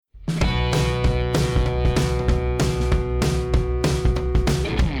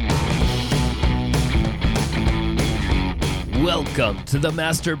Welcome to the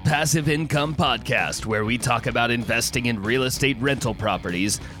Master Passive Income Podcast, where we talk about investing in real estate rental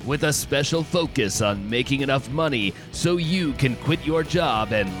properties with a special focus on making enough money so you can quit your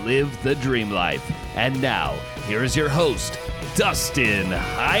job and live the dream life. And now, here is your host, Dustin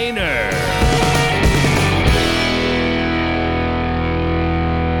Heiner.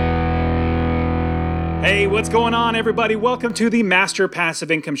 Hey, what's going on, everybody? Welcome to the Master Passive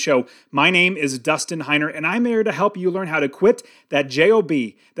Income Show. My name is Dustin Heiner, and I'm here to help you learn how to quit that JOB,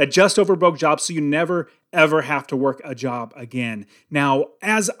 that just over broke job, so you never, ever have to work a job again. Now,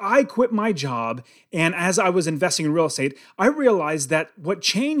 as I quit my job and as I was investing in real estate, I realized that what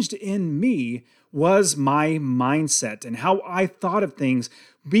changed in me was my mindset and how I thought of things.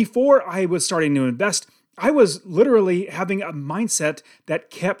 Before I was starting to invest, I was literally having a mindset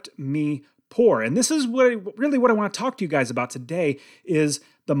that kept me poor. And this is what I want to talk to you guys about today is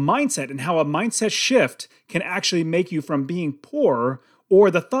the mindset and how a mindset shift can actually make you from being poor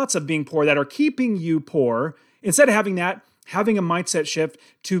or the thoughts of being poor that are keeping you poor. Instead of having that, having a mindset shift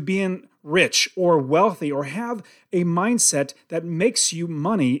to being rich or wealthy or have a mindset that makes you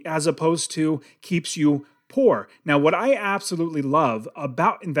money as opposed to keeps you poor. Now, what I absolutely love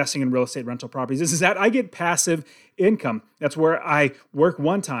about investing in real estate rental properties is that I get passive income. That's where I work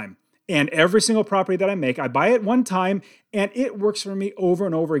one time. And every single property that I make, I buy it one time and it works for me over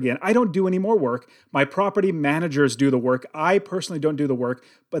and over again. I don't do any more work. My property managers do the work. I personally don't do the work,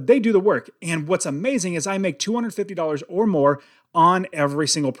 but they do the work. And what's amazing is I make $250 or more on every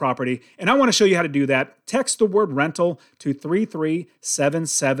single property. And I want to show you how to do that. Text the word rental to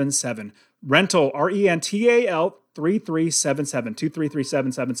 33777. Rental, R-E-N-T-A-L, 3377,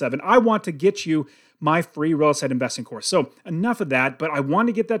 233777. I want to get you my free real estate investing course. So enough of that, but I want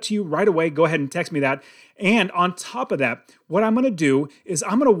to get that to you right away. Go ahead and text me that. And on top of that, what I'm going to do is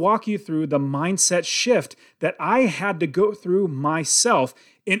I'm going to walk you through the mindset shift that I had to go through myself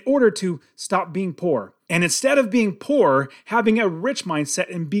in order to stop being poor. And instead of being poor, having a rich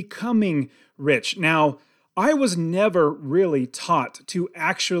mindset and becoming rich. Now, I was never really taught to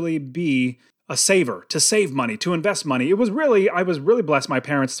actually be a saver, to save money, to invest money. I was really blessed. My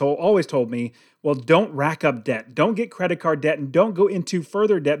parents always told me, well, don't rack up debt. Don't get credit card debt and don't go into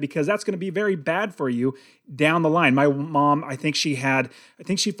further debt because that's going to be very bad for you down the line. My mom, I think she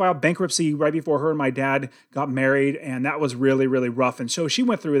filed bankruptcy right before her and my dad got married, and that was really, really rough. And so she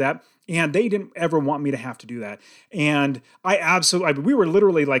went through that, and they didn't ever want me to have to do that. And we were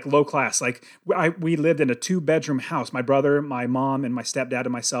literally like low class. Like we lived in a 2-bedroom house. My brother, my mom, and my stepdad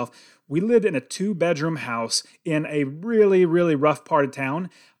and myself, we lived in a 2-bedroom house in a really, really rough part of town.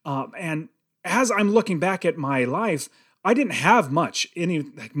 And as I'm looking back at my life, I didn't have much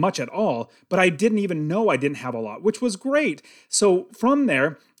at all, but I didn't even know I didn't have a lot, which was great. So from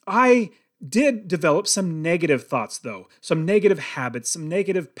there, I did develop some negative thoughts though, some negative habits, some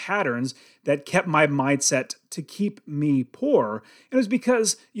negative patterns that kept my mindset to keep me poor. And it was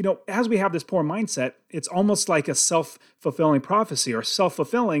because, as we have this poor mindset, it's almost like a self-fulfilling prophecy or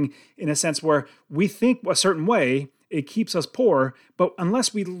self-fulfilling in a sense where we think a certain way, it keeps us poor, but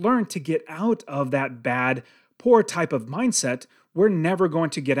unless we learn to get out of that bad, poor type of mindset, we're never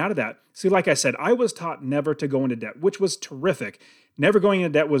going to get out of that. See, like I said, I was taught never to go into debt, which was terrific. Never going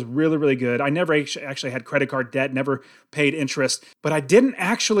into debt was really, really good. I never actually had credit card debt, never paid interest, but I didn't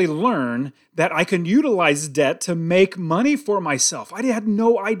actually learn that I can utilize debt to make money for myself. I had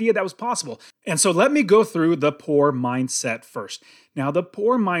no idea that was possible. And so let me go through the poor mindset first. Now, the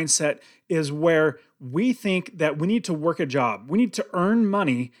poor mindset is where we think that we need to work a job. We need to earn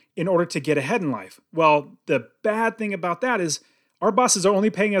money in order to get ahead in life. Well, the bad thing about that is our bosses are only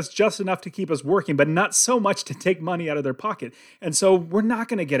paying us just enough to keep us working, but not so much to take money out of their pocket. And so we're not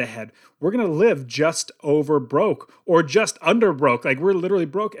going to get ahead. We're going to live just over broke or just under broke. Like we're literally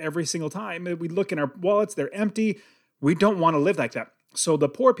broke every single time. We look in our wallets, they're empty. We don't want to live like that. So the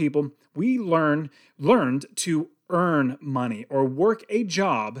poor people, we learned to earn money or work a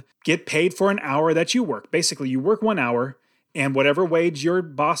job, get paid for an hour that you work. Basically, you work 1 hour and whatever wage your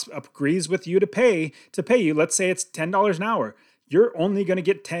boss agrees with you to pay you, let's say it's $10 an hour. You're only going to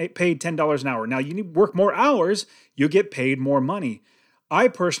get paid $10 an hour. Now, you need to work more hours, you get paid more money. I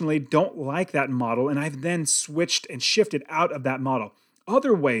personally don't like that model, and I've then switched and shifted out of that model.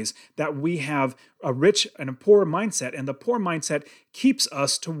 Other ways that we have a rich and a poor mindset, and the poor mindset keeps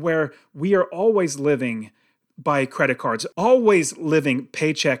us to where we are always living by credit cards, always living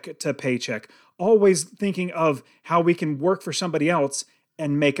paycheck to paycheck, always thinking of how we can work for somebody else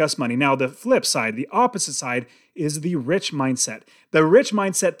and make us money. Now, the flip side, the opposite side, is the rich mindset. The rich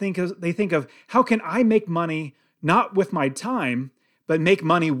mindset think of how can I make money not with my time, but make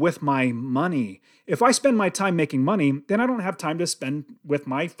money with my money. If I spend my time making money, then I don't have time to spend with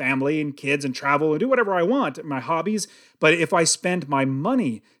my family and kids and travel and do whatever I want, my hobbies. But if I spend my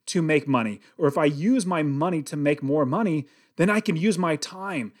money to make money, or if I use my money to make more money, then I can use my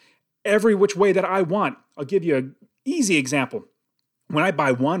time every which way that I want. I'll give you an easy example. When I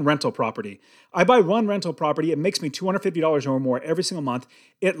buy one rental property, it makes me $250 or more every single month.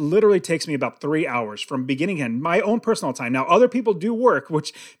 It literally takes me about 3 hours from beginning to end, my own personal time. Now, other people do work,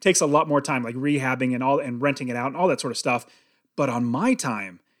 which takes a lot more time, like rehabbing and renting it out and all that sort of stuff. But on my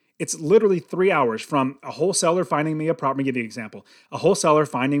time, it's literally 3 hours from a wholesaler finding me a property. Let me give you an example. A wholesaler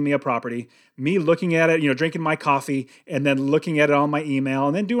finding me a property, me looking at it, drinking my coffee, and then looking at it on my email,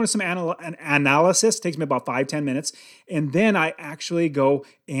 and then doing some analysis. It takes me about 5-10 minutes. And then I actually go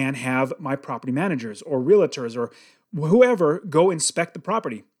and have my property managers or realtors or whoever go inspect the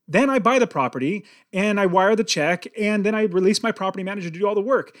property. Then I buy the property and I wire the check, and then I release my property manager to do all the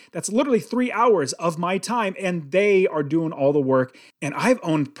work. That's literally 3 hours of my time, and they are doing all the work. And I've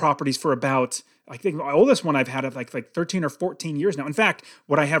owned properties for about, I think the oldest one I've had of like 13 or 14 years now. In fact,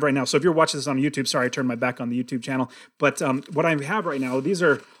 what I have right now, so if you're watching this on YouTube, sorry, I turned my back on the YouTube channel, but what I have right now, these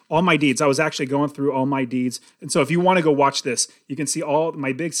are all my deeds. I was actually going through all my deeds. And so if you want to go watch this, you can see all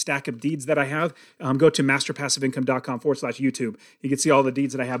my big stack of deeds that I have. Go to masterpassiveincome.com/YouTube. You can see all the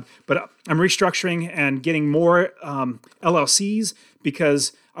deeds that I have. But I'm restructuring and getting more LLCs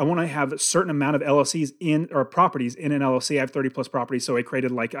because I want to have a certain amount of LLCs or properties in an LLC. I have 30 plus properties, so I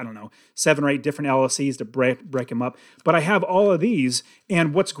created 7 or 8 different LLCs to break them up. But I have all of these,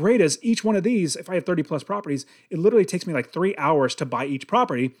 and what's great is each one of these, if I have 30 plus properties, it literally takes me 3 hours to buy each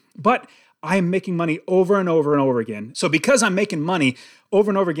property, but I'm making money over and over and over again. So because I'm making money over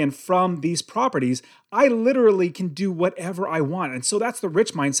and over again from these properties, I literally can do whatever I want. And so that's the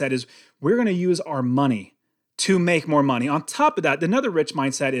rich mindset, is we're going to use our money to make more money. On top of that, another rich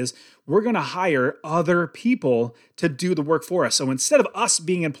mindset is we're going to hire other people to do the work for us. So instead of us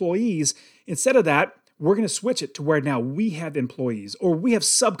being employees, instead of that, we're going to switch it to where now we have employees, or we have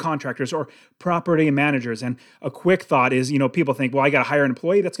subcontractors or property managers. And a quick thought is, people think, well, I got to hire an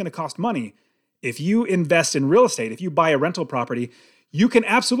employee. That's going to cost money. If you invest in real estate, if you buy a rental property, you can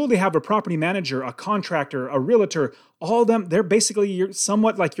absolutely have a property manager, a contractor, a realtor, all of them. They're basically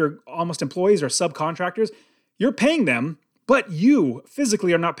somewhat like your almost employees or subcontractors. You're paying them, but you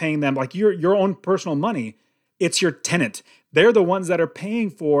physically are not paying them like your own personal money. It's your tenant. They're the ones that are paying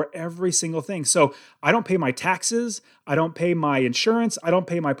for every single thing. So I don't pay my taxes. I don't pay my insurance. I don't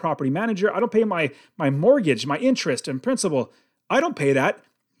pay my property manager. I don't pay my mortgage, my interest and principal. I don't pay that.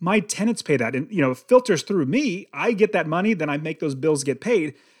 My tenants pay that. And, it filters through me. I get that money, then I make those bills get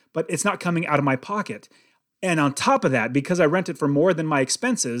paid, but it's not coming out of my pocket. And on top of that, because I rent it for more than my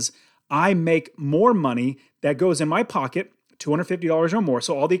expenses, I make more money that goes in my pocket, $250 or more.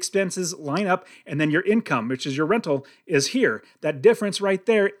 So all the expenses line up, and then your income, which is your rental, is here. That difference right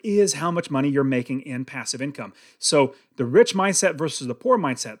there is how much money you're making in passive income. So the rich mindset versus the poor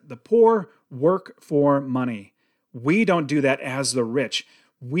mindset. The poor work for money. We don't do that as the rich.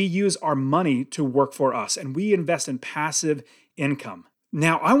 We use our money to work for us, and we invest in passive income.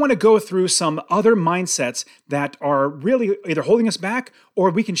 Now, I want to go through some other mindsets that are really either holding us back, or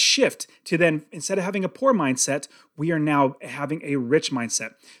we can shift to then, instead of having a poor mindset, we are now having a rich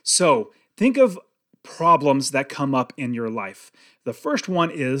mindset. So think of problems that come up in your life. The first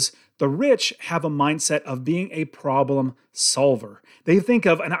one is the rich have a mindset of being a problem solver. They think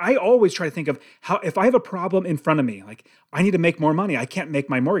of, and I always try to think of how, if I have a problem in front of me, like I need to make more money, I can't make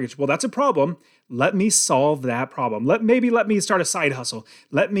my mortgage. Well, that's a problem. Let me solve that problem. Let me start a side hustle.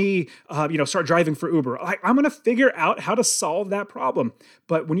 Let me, start driving for Uber. I'm going to figure out how to solve that problem.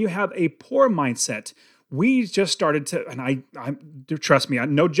 But when you have a poor mindset, we just started to, and I trust me,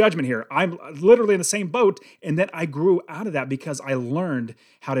 no judgment here. I'm literally in the same boat. And then I grew out of that because I learned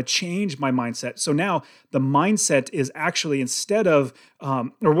how to change my mindset. So now the mindset is actually, instead of,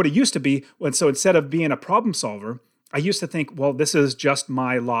 or what it used to be, so instead of being a problem solver, I used to think, well, this is just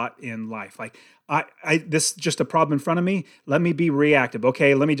my lot in life. Like this is just a problem in front of me. Let me be reactive.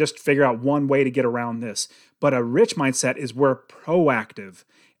 Okay, let me just figure out one way to get around this. But a rich mindset is we're proactive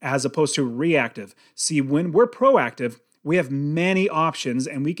as opposed to reactive. See, when we're proactive, we have many options,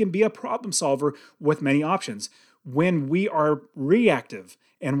 and we can be a problem solver with many options. When we are reactive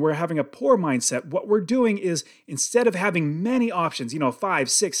and we're having a poor mindset, what we're doing is, instead of having many options,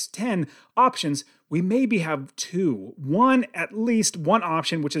 5, 6, 10 options, we maybe have 2. At least one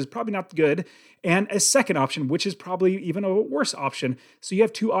option, which is probably not good, and a second option, which is probably even a worse option. So you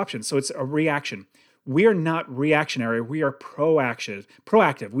have 2 options. So it's a reaction. we are not reactionary. We are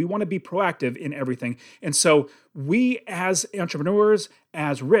proactive. We want to be proactive in everything. And so we as entrepreneurs,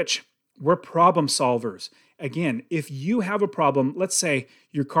 as rich, we're problem solvers. Again, if you have a problem, let's say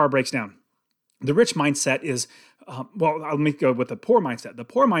your car breaks down. The rich mindset is, let me go with the poor mindset. The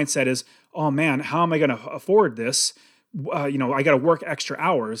poor mindset is, oh man, how am I going to afford this? I got to work extra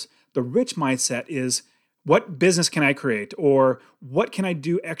hours. The rich mindset is, what business can I create? Or what can I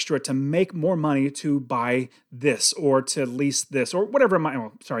do extra to make more money to buy this or to lease this or whatever?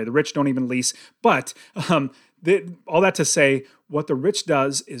 The rich don't even lease. But all that to say, what the rich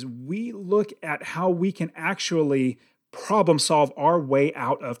does is we look at how we can actually problem solve our way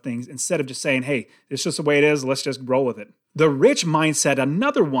out of things instead of just saying, hey, it's just the way it is. Let's just roll with it. The rich mindset,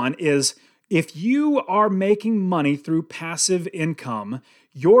 another one is, if you are making money through passive income,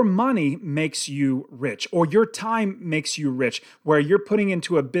 your money makes you rich, or your time makes you rich, where you're putting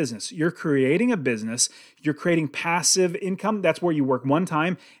into a business. You're creating a business. You're creating passive income. That's where you work one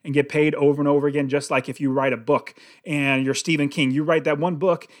time and get paid over and over again, just like if you write a book and you're Stephen King. You write that one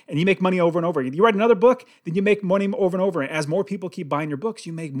book and you make money over and over again. You write another book, then you make money over and over. And as more people keep buying your books,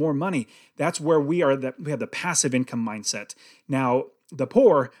 you make more money. That's where we have the passive income mindset. Now, the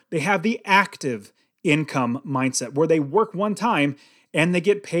poor, they have the active income mindset, where they work one time and they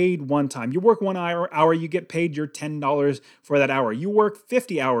get paid one time. You work 1 hour, you get paid your $10 for that hour. You work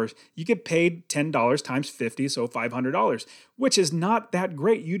 50 hours, you get paid $10 times 50, so $500, which is not that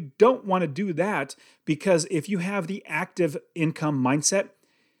great. You don't want to do that, because if you have the active income mindset,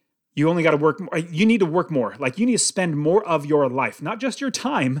 you only got to work more. You need to work more. Like, you need to spend more of your life, not just your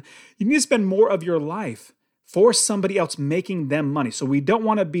time. You need to spend more of your life for somebody else, making them money. So we don't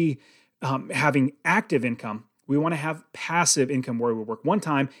want to be having active income. We want to have passive income, where we work one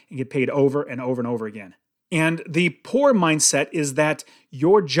time and get paid over and over and over again. And the poor mindset is that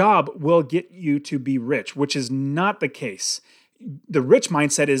your job will get you to be rich, which is not the case. The rich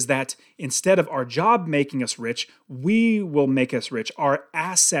mindset is that instead of our job making us rich, we will make us rich. Our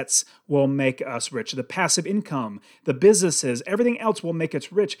assets will make us rich. The passive income, the businesses, everything else will make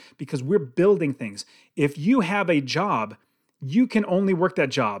us rich, because we're building things. If you have a job, you can only work that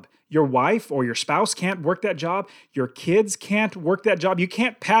job. Your wife or your spouse can't work that job. Your kids can't work that job. You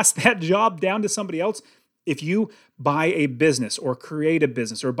can't pass that job down to somebody else. If you buy a business or create a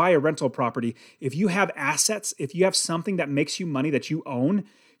business or buy a rental property, if you have assets, if you have something that makes you money that you own,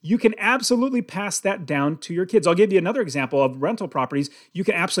 you can absolutely pass that down to your kids. I'll give you another example of rental properties. You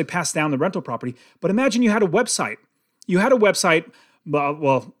can absolutely pass down the rental property. But imagine you had a website. You had a website,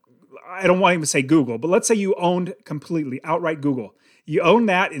 well, I don't want to even say Google, but let's say you owned completely outright Google. You own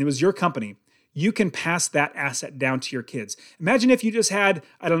that and it was your company. You can pass that asset down to your kids. Imagine if you just had,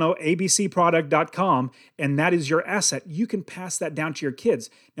 abcproduct.com, and that is your asset. You can pass that down to your kids.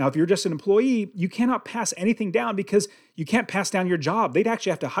 Now, if you're just an employee, you cannot pass anything down, because you can't pass down your job. They'd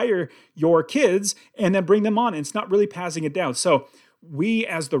actually have to hire your kids and then bring them on. And it's not really passing it down. So we,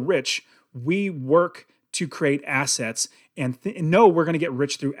 as the rich, we work to create assets and know we're going to get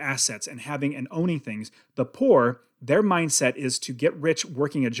rich through assets and having and owning things. The poor, their mindset is to get rich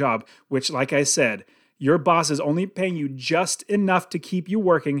working a job, which, like I said, your boss is only paying you just enough to keep you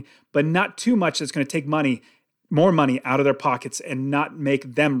working, but not too much that's going to take more money out of their pockets and not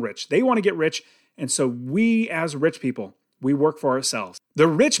make them rich. They want to get rich. And so we, as rich people, we work for ourselves. The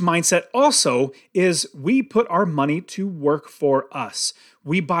rich mindset also is we put our money to work for us.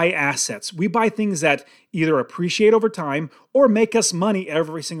 We buy assets. We buy things that either appreciate over time or make us money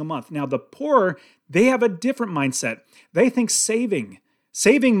every single month. Now, the poor, they have a different mindset. They think saving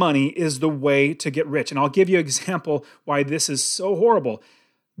money is the way to get rich. And I'll give you an example why this is so horrible.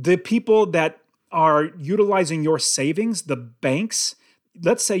 The people that are utilizing your savings, the banks,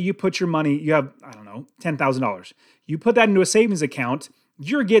 let's say you put your money, you have, $10,000. You put that into a savings account,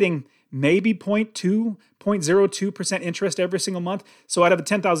 you're getting maybe 0.02% interest every single month. So out of the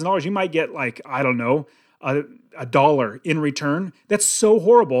 $10,000, you might get a dollar in return. That's so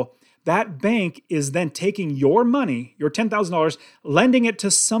horrible. That bank is then taking your money, your $10,000, lending it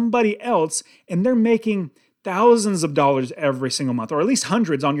to somebody else, and they're making thousands of dollars every single month, or at least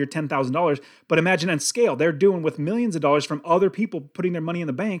hundreds on your $10,000. But imagine on scale, they're doing with millions of dollars from other people putting their money in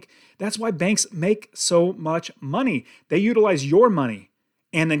the bank. That's why banks make so much money. They utilize your money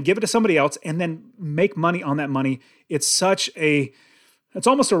and then give it to somebody else and then make money on that money. It's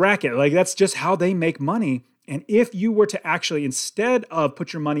almost a racket. Like, that's just how they make money. And if you were to actually, instead of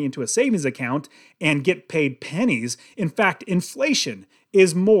put your money into a savings account and get paid pennies, in fact, inflation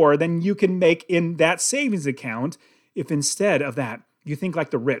is more than you can make in that savings account. If instead of that, you think like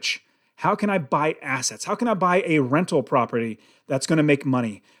the rich, How can I buy assets? How can I buy a rental property that's going to make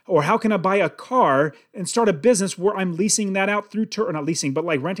money? Or how can I buy a car and start a business where I'm leasing that out through Turo, not leasing, but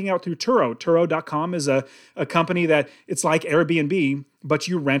like renting out through Turo. Turo.com is a company that it's like Airbnb, but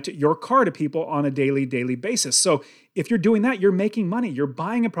you rent your car to people on a daily basis. So if you're doing that, you're making money. You're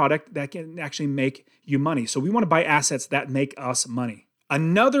buying a product that can actually make you money. So we want to buy assets that make us money.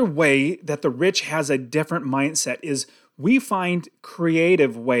 Another way that the rich has a different mindset is we find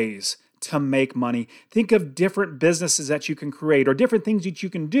creative ways to make money. Think of different businesses that you can create or different things that you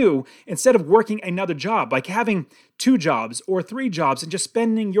can do instead of working another job, like having 2 jobs or 3 jobs and just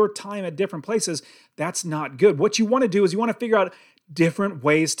spending your time at different places. That's not good. What you want to do is you want to figure out different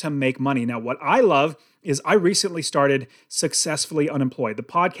ways to make money. Now, what I love is I recently started Successfully Unemployed, the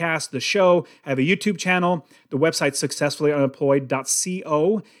podcast, the show. I have a YouTube channel. The website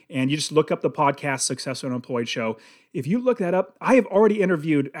successfullyunemployed.co, and you just look up the podcast Successfully Unemployed show. If you look that up, I have already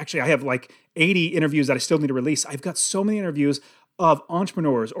interviewed, actually I have like 80 interviews that I still need to release. I've got so many interviews of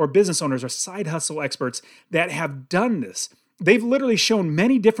entrepreneurs or business owners or side hustle experts that have done this. They've literally shown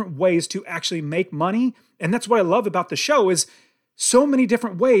many different ways to actually make money. And that's what I love about the show is so many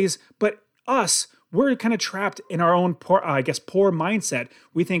different ways, but we're kind of trapped in our own poor mindset.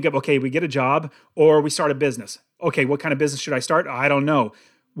 We think of, okay, we get a job or we start a business. Okay, what kind of business should I start? I don't know.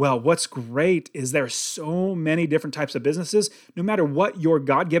 Well, what's great is there are so many different types of businesses. No matter what your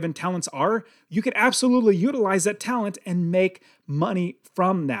God-given talents are, you can absolutely utilize that talent and make money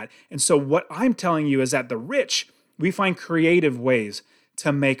from that. And so what I'm telling you is that the rich, we find creative ways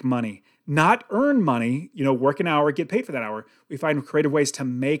to make money. Not earn money, work an hour, get paid for that hour. We find creative ways to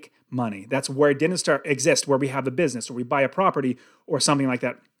make money. That's where it didn't exist, where we have a business or we buy a property or something like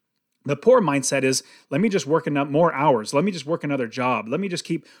that. The poor mindset is, let me just work more hours. Let me just work another job. Let me just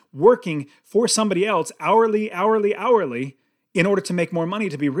keep working for somebody else hourly, in order to make more money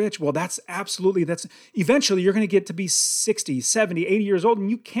to be rich. Well, eventually you're going to get to be 60, 70, 80 years old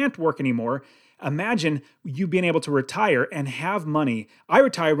and you can't work anymore. Imagine you being able to retire and have money. I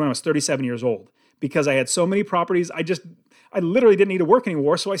retired when I was 37 years old because I had so many properties. I literally didn't need to work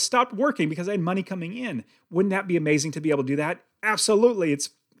anymore. So I stopped working because I had money coming in. Wouldn't that be amazing to be able to do that? Absolutely. It's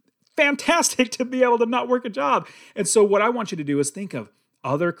fantastic to be able to not work a job. And so what I want you to do is think of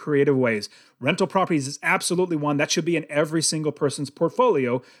other creative ways. Rental properties is absolutely one that should be in every single person's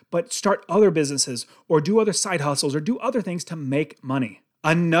portfolio, but start other businesses or do other side hustles or do other things to make money.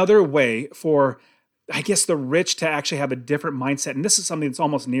 Another way for, the rich to actually have a different mindset, and this is something that's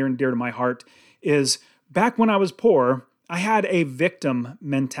almost near and dear to my heart, is back when I was poor, I had a victim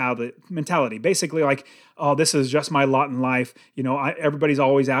mentality. Basically like, oh, this is just my lot in life. Everybody's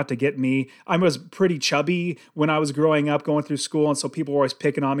always out to get me. I was pretty chubby when I was growing up, going through school. And so people were always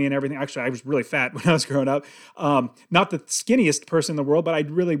picking on me and everything. Actually, I was really fat when I was growing up. Not the skinniest person in the world, but I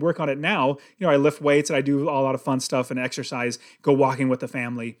really work on it now. I lift weights and I do a lot of fun stuff and exercise, go walking with the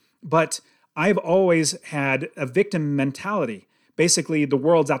family. But I've always had a victim mentality. Basically, the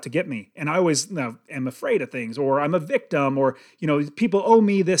world's out to get me. And I always am afraid of things, or I'm a victim, or, people owe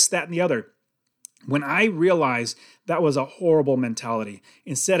me this, that, and the other. When I realized that was a horrible mentality,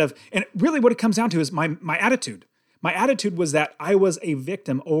 and really what it comes down to is my attitude. My attitude was that I was a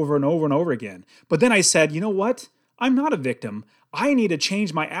victim over and over and over again. But then I said, you know what? I'm not a victim. I need to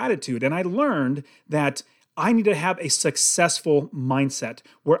change my attitude. And I learned that I need to have a successful mindset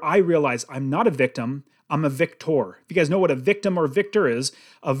where I realize I'm not a victim. I'm a victor. If you guys know what a victim or victor is,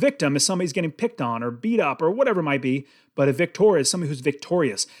 a victim is somebody who's getting picked on or beat up or whatever it might be, but a victor is somebody who's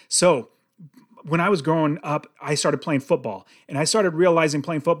victorious. So when I was growing up, I started playing football, and I started realizing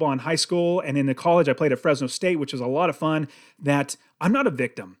playing football in high school and in the college, I played at Fresno State, which was a lot of fun, that I'm not a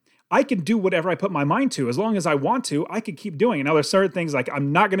victim. I can do whatever I put my mind to. As long as I want to, I can keep doing it. Now, there's certain things like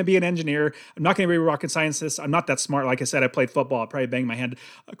I'm not going to be an engineer. I'm not going to be a rocket scientist. I'm not that smart. Like I said, I played football. I probably banged my head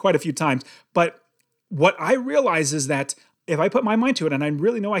quite a few times. But what I realize is that if I put my mind to it and I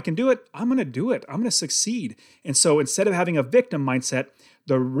really know I can do it, I'm going to do it. I'm going to succeed. And so instead of having a victim mindset,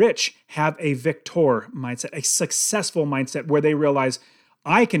 the rich have a victor mindset, a successful mindset where they realize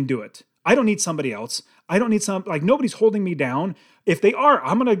I can do it. I don't need somebody else. I don't need nobody's holding me down. If they are,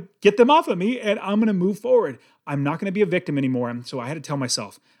 I'm going to get them off of me and I'm going to move forward. I'm not going to be a victim anymore. And so I had to tell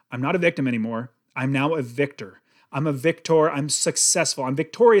myself, I'm not a victim anymore. I'm now a victor. I'm a victor. I'm successful. I'm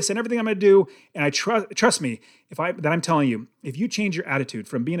victorious in everything I'm going to do. And I trust me, I'm telling you, if you change your attitude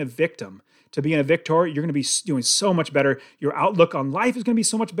from being a victim to being a victor, you're going to be doing so much better. Your outlook on life is going to be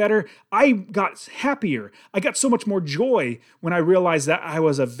so much better. I got happier. I got so much more joy when I realized that I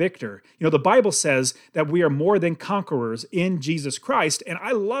was a victor. The Bible says that we are more than conquerors in Jesus Christ. And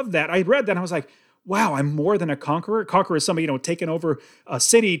I love that. I read that and I was like, wow, I'm more than a conqueror. Conqueror is somebody, taking over a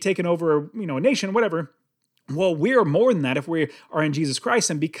city, taking over, a nation, whatever. Well, we are more than that if we are in Jesus Christ.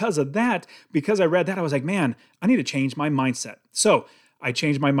 And because of that, because I read that, I was like, man, I need to change my mindset. So I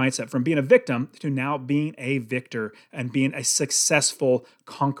changed my mindset from being a victim to now being a victor and being a successful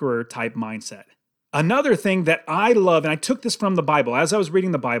conqueror type mindset. Another thing that I love, and I took this from the Bible. As I was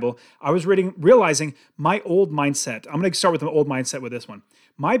reading the Bible, I was realizing my old mindset. I'm going to start with an old mindset with this one.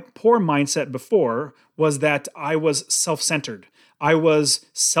 My poor mindset before was that I was self-centered. I was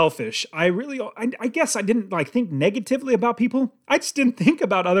selfish. I guess I didn't think negatively about people. I just didn't think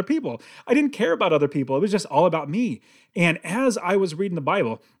about other people. I didn't care about other people. It was just all about me. And as I was reading the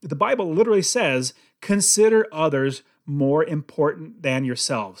Bible literally says, consider others more important than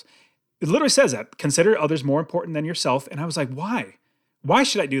yourselves. It literally says that, consider others more important than yourself. And I was like, why? Why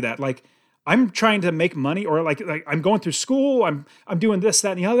should I do that? I'm trying to make money, or like I'm going through school, I'm doing this,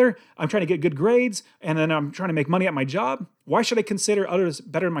 that, and the other. I'm trying to get good grades, and then I'm trying to make money at my job. Why should I consider others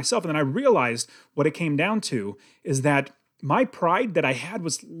better than myself? And then I realized what it came down to is that my pride that I had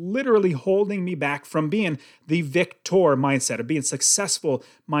was literally holding me back from being the victor mindset, or being successful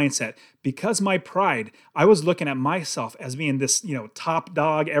mindset. Because my pride, I was looking at myself as being this, top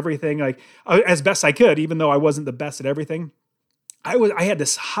dog, everything, as best I could, even though I wasn't the best at everything. I had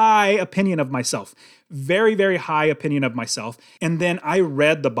this high opinion of myself, very, very high opinion of myself. And then I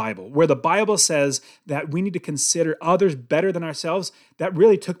read the Bible, where the Bible says that we need to consider others better than ourselves. That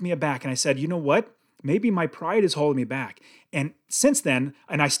really took me aback. And I said, you know what? Maybe my pride is holding me back. And since then,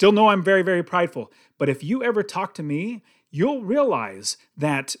 and I still know I'm very, very prideful, but if you ever talk to me, you'll realize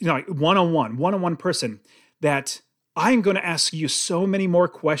that, one-on-one person, that I'm going to ask you so many more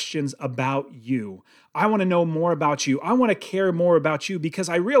questions about you. I want to know more about you. I want to care more about you, because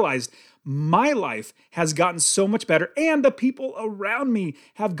I realized my life has gotten so much better, and the people around me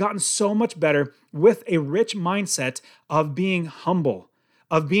have gotten so much better with a rich mindset of being humble,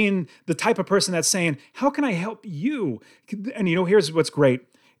 of being the type of person that's saying, how can I help you? And here's what's great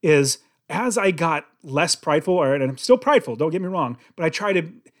is, as I got less prideful, and I'm still prideful, don't get me wrong, but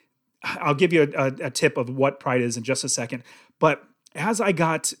I'll give you a tip of what pride is in just a second. But as I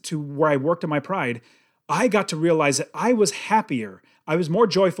got to where I worked on my pride, I got to realize that I was happier. I was more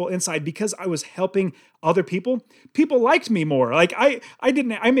joyful inside because I was helping other people. People liked me more. I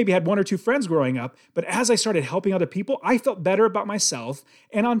maybe had one or two friends growing up, but as I started helping other people, I felt better about myself.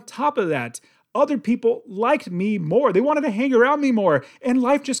 And on top of that, other people liked me more. They wanted to hang around me more. And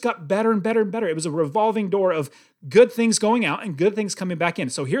life just got better and better and better. It was a revolving door of good things going out and good things coming back in.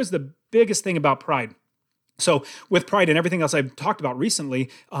 So here's the biggest thing about pride. So with pride and everything else I've talked about recently,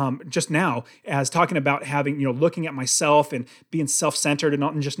 just now, as talking about having, looking at myself and being self-centered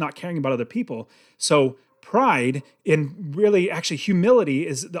and just not caring about other people. So pride, and really actually humility,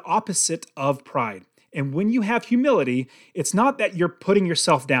 is the opposite of pride. And when you have humility, it's not that you're putting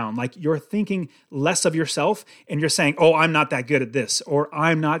yourself down, like you're thinking less of yourself and you're saying, oh, I'm not that good at this, or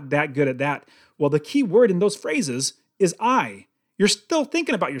I'm not that good at that. Well, the key word in those phrases is I. You're still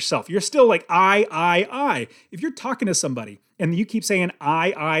thinking about yourself. You're still like, I. If you're talking to somebody and you keep saying,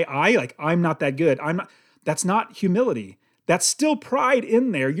 I, like I'm not that good, that's not humility. That's still pride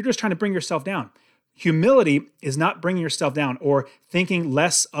in there. You're just trying to bring yourself down. Humility is not bringing yourself down or thinking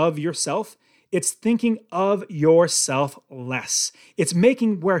less of yourself. It's thinking of yourself less. It's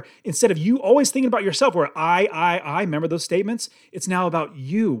making where instead of you always thinking about yourself, where I, remember those statements? It's now about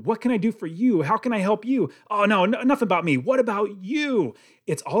you. What can I do for you? How can I help you? Oh, no, enough about me. What about you?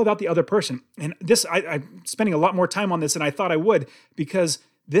 It's all about the other person. And this, I'm spending a lot more time on this than I thought I would, because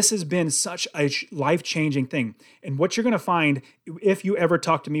this has been such a life-changing thing. And what you're going to find, if you ever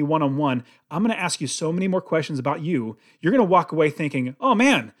talk to me one-on-one, I'm going to ask you so many more questions about you. You're going to walk away thinking, oh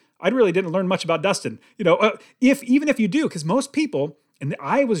man, I really didn't learn much about Dustin. Even if you do, because most people, and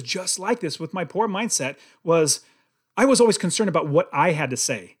I was just like this with my poor mindset, I was always concerned about what I had to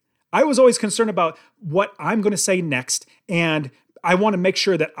say. I was always concerned about what I'm going to say next, and I want to make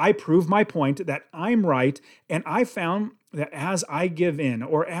sure that I prove my point, that I'm right. And I found that as I give in,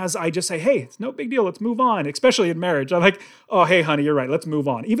 or as I just say, hey, it's no big deal, let's move on, especially in marriage. I'm like, oh, hey, honey, you're right, let's move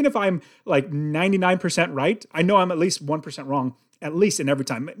on. Even if I'm like 99% right, I know I'm at least 1% wrong, at least in every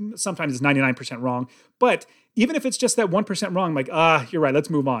time. Sometimes it's 99% wrong. But even if it's just that 1% wrong, I'm like, you're right, let's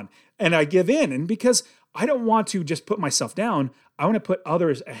move on. And I give in. And because I don't want to just put myself down, I want to put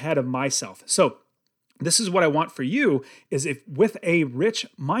others ahead of myself. So this is what I want for you, is if with a rich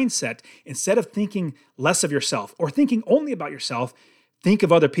mindset, instead of thinking less of yourself or thinking only about yourself, think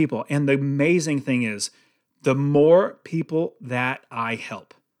of other people. And the amazing thing is, the more people that I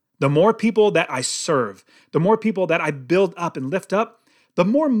help, the more people that I serve, the more people that I build up and lift up, The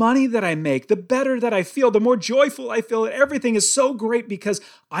more money that I make, the better that I feel, the more joyful I feel. And everything is so great because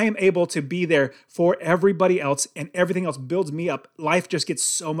I am able to be there for everybody else, and everything else builds me up. Life just gets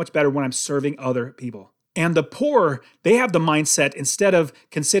so much better when I'm serving other people. And the poor, they have the mindset, instead of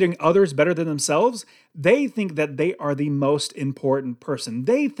considering others better than themselves, they think that they are the most important person.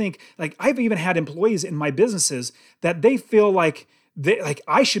 They think, like, I've even had employees in my businesses that they feel like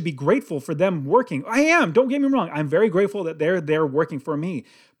I should be grateful for them working. I am, don't get me wrong. I'm very grateful that they're there working for me.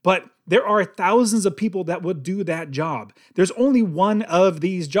 But there are thousands of people that would do that job. There's only one of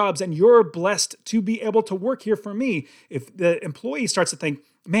these jobs, and you're blessed to be able to work here for me. If the employee starts to think,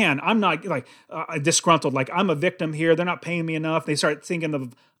 man, I'm not disgruntled, like I'm a victim here, they're not paying me enough, they start thinking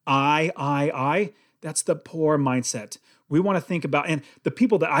of I, that's the poor mindset. We want to think about, and the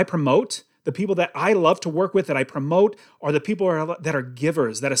people that I promote, the people that I love to work with, that I promote, are the people that are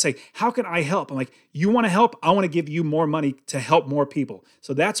givers, that I say, how can I help? I'm like, you want to help? I want to give you more money to help more people.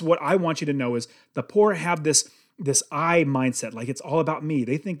 So that's what I want you to know, is the poor have this I mindset, like it's all about me.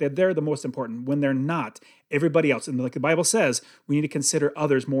 They think that they're the most important when they're not. Everybody else, and like the Bible says, we need to consider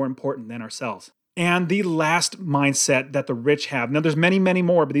others more important than ourselves. And the last mindset that the rich have, now there's many, many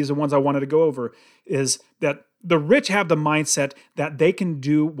more, but these are the ones I wanted to go over, is that the rich have the mindset that they can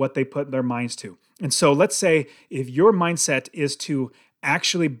do what they put their minds to. And so let's say if your mindset is to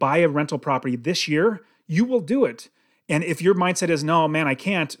actually buy a rental property this year, you will do it. And if your mindset is, no, man, I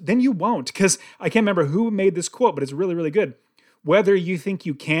can't, then you won't. Because I can't remember who made this quote, but it's really, really good. Whether you think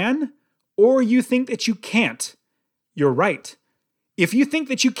you can or you think that you can't, you're right. If you think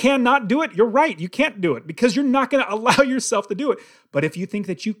that you cannot do it, you're right. You can't do it because you're not going to allow yourself to do it. But if you think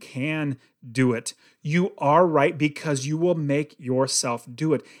that you can do it, you are right, because you will make yourself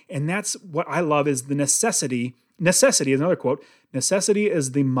do it. And that's what I love, is the necessity. Necessity is another quote. Necessity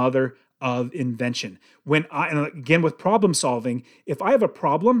is the mother of invention. And again, with problem solving, if I have a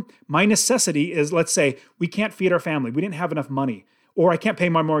problem, my necessity is, let's say we can't feed our family. We didn't have enough money, or I can't pay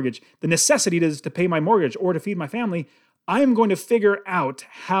my mortgage. The necessity is to pay my mortgage or to feed my family. I am going to figure out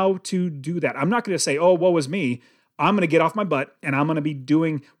how to do that. I'm not going to say, oh, woe is me. I'm going to get off my butt and I'm going to be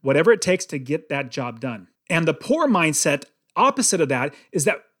doing whatever it takes to get that job done. And the poor mindset, opposite of that, is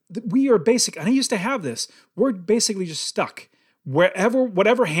that we are basic. And I used to have this. We're basically just stuck.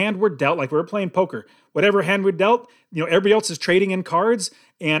 Whatever hand we're dealt, like we were playing poker, whatever hand we're dealt, everybody else is trading in cards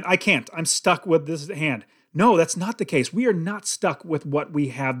and I can't. I'm stuck with this hand. No, that's not the case. We are not stuck with what we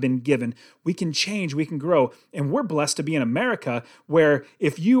have been given. We can change, we can grow. And we're blessed to be in America, where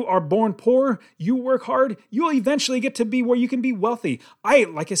if you are born poor, you work hard, you will eventually get to be where you can be wealthy.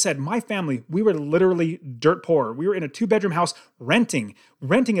 Like I said, my family, we were literally dirt poor. We were in a 2-bedroom house renting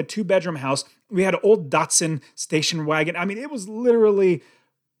a 2-bedroom house. We had an old Datsun station wagon. I mean, it was literally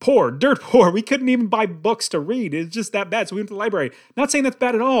poor, dirt poor. We couldn't even buy books to read. It's just that bad. So we went to the library. Not saying that's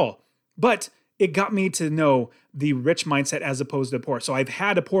bad at all, but it got me to know the rich mindset as opposed to poor. So I've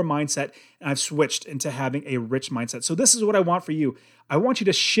had a poor mindset and I've switched into having a rich mindset. So this is what I want for you. I want you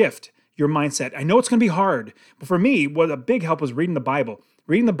to shift your mindset. I know it's going to be hard, but for me, what a big help was reading the Bible.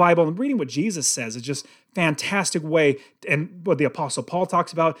 Reading the Bible and reading what Jesus says is just a fantastic way. And what the Apostle Paul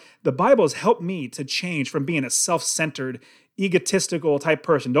talks about, the Bible has helped me to change from being a self-centered, egotistical type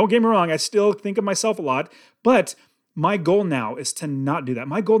person. Don't get me wrong, I still think of myself a lot, but my goal now is to not do that.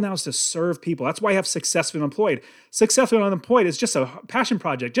 My goal now is to serve people. That's why I have Successfully Unemployed. Successfully Unemployed is just a passion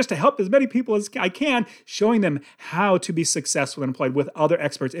project, just to help as many people as I can, showing them how to be successfully employed with other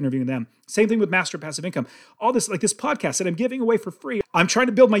experts, interviewing them. Same thing with Master Passive Income. All this, like this podcast that I'm giving away for free. I'm trying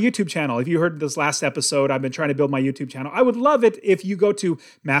to build my YouTube channel. If you heard this last episode, I've been trying to build my YouTube channel. I would love it if you go to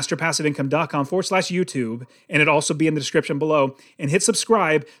masterpassiveincome.com/YouTube, and it'll also be in the description below, and hit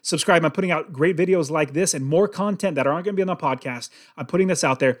subscribe. Subscribe. I'm putting out great videos like this and more content that aren't going to be on the podcast. I'm putting this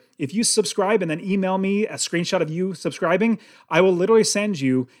out there. If you subscribe and then email me a screenshot of you subscribing, I will literally send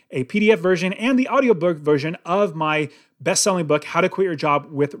you a PDF version and the audiobook version of my best-selling book, How to Quit Your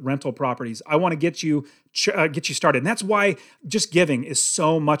Job with Rental Properties. I want to get you started. And that's why just giving is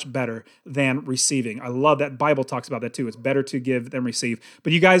so much better than receiving. I love that. Bible talks about that too. It's better to give than receive.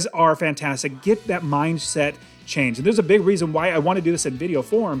 But you guys are fantastic. Get that mindset change. And there's a big reason why I want to do this in video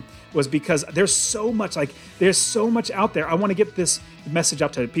form, was because there's so much out there. I want to get this message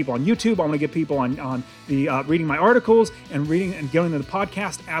out to people on YouTube. I want to get people on the reading my articles and reading and going to the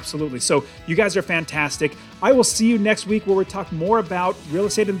podcast. Absolutely. So you guys are fantastic. I will see you next week, where we talk more about real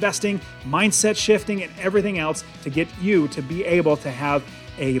estate investing, mindset shifting, and everything else to get you to be able to have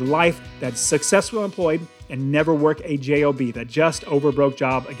a life that's successfully employed and never work a job, that just overbroke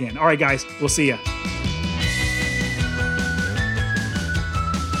job again. All right, guys, we'll see you.